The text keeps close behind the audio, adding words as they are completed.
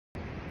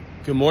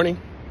Good morning.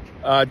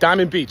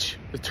 Diamond Beach,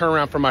 the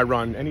turnaround for my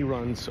run. Any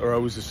runs are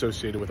always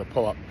associated with a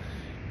pull-up.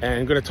 And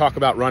I'm going to talk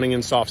about running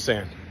in soft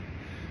sand.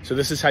 So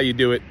this is how you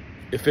do it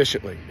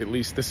efficiently. At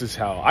least this is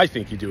how I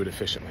think you do it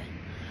efficiently.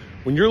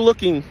 When you're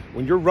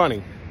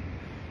running,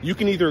 you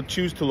can either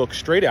choose to look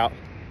straight out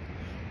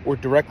or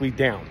directly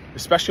down,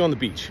 especially on the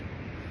beach.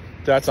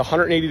 That's a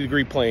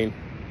 180-degree plane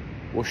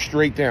or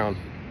straight down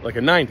like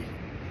a 90.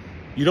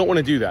 You don't want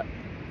to do that.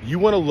 You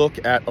want to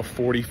look at a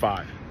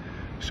 45.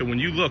 So when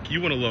you look,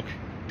 you want to look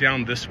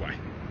down this way.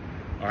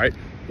 All right.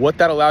 What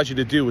that allows you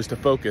to do is to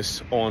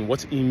focus on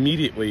what's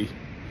immediately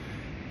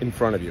in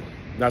front of you.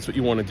 That's what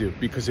you want to do,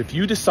 because if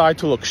you decide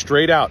to look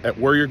straight out at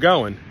where you're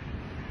going,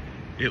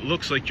 it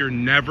looks like you're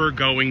never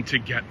going to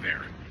get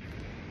there.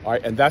 All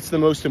right. And that's the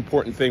most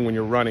important thing when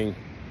you're running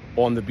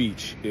on the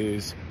beach,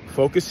 is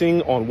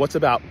focusing on what's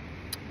about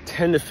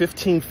 10 to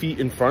 15 feet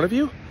in front of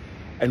you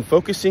and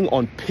focusing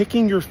on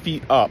picking your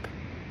feet up,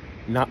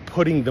 not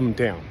putting them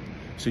down.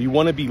 So you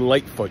want to be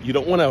light foot. You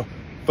don't want to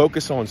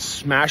focus on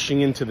smashing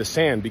into the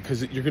sand,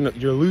 because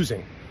you're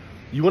losing.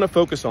 You want to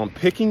focus on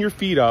picking your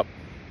feet up,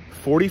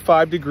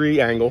 45-degree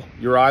angle,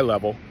 your eye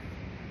level,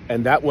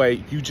 and that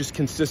way you just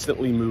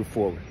consistently move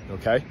forward,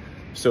 okay?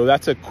 So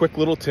that's a quick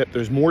little tip.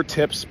 There's more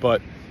tips,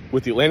 but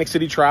with the Atlantic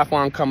City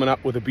Triathlon coming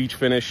up with a beach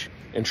finish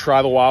and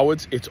Try the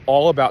Wildwoods, it's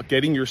all about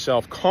getting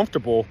yourself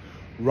comfortable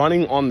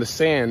running on the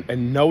sand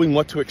and knowing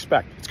what to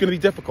expect. It's going to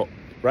be difficult,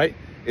 right?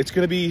 It's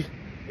going to be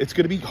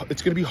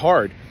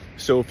hard.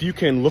 So if you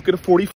can look at a 45